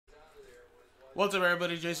What's up,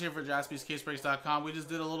 everybody? Jason here for JaspysCaseBreaks.com. We just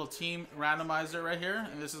did a little team randomizer right here,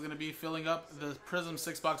 and this is going to be filling up the Prizm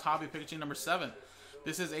 6-box hobby Pikachu number 7.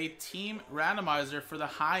 This is a team randomizer for the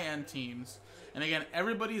high-end teams. And again,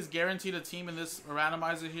 everybody is guaranteed a team in this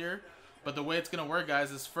randomizer here, but the way it's going to work,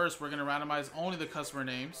 guys, is first we're going to randomize only the customer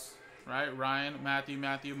names, right? Ryan,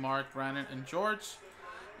 Matthew, Mark, Brandon, and George.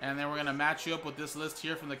 And then we're going to match you up with this list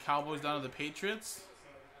here from the Cowboys down to the Patriots.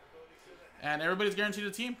 And everybody's guaranteed a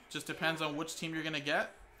team. Just depends on which team you're going to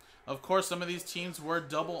get. Of course, some of these teams were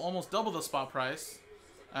almost double the spot price.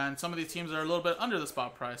 And some of these teams are a little bit under the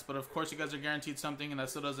spot price. But of course, you guys are guaranteed something. And that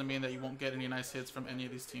still doesn't mean that you won't get any nice hits from any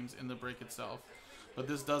of these teams in the break itself. But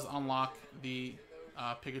this does unlock the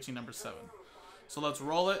Pikachu number 7. So let's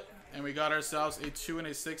roll it. And we got ourselves a 2 and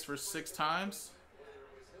a 6 for 6 times.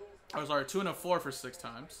 Oh, sorry, 2 and a 4 for 6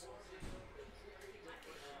 times.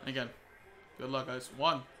 And again, good luck, guys.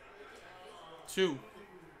 1, 2,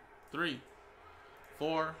 3,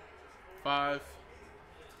 4, 5,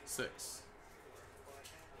 6.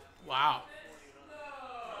 Wow.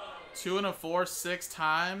 2 and a 4, 6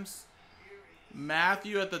 times.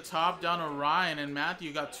 Matthew at the top down to Ryan, and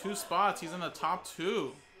Matthew got 2 spots. He's in the top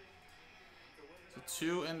 2. So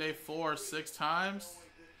 2 and a 4, 6 times.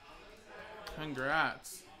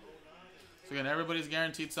 Congrats. So again, everybody's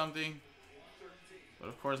guaranteed something. But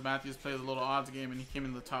of course, Matthew's played a little odds game, and he came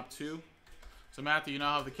in the top 2. So Matthew, you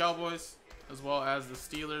now have the Cowboys, as well as the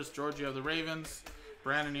Steelers. George, you have the Ravens.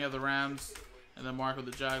 Brandon, you have the Rams. And then Mark with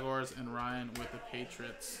the Jaguars. And Ryan with the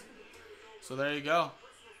Patriots. So there you go.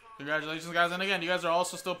 Congratulations, guys. And again, you guys are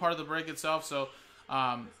also still part of the break itself. So,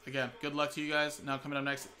 again, good luck to you guys. Now coming up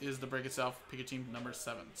next is the break itself. Pikachu number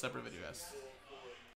 7. Separate video, guys.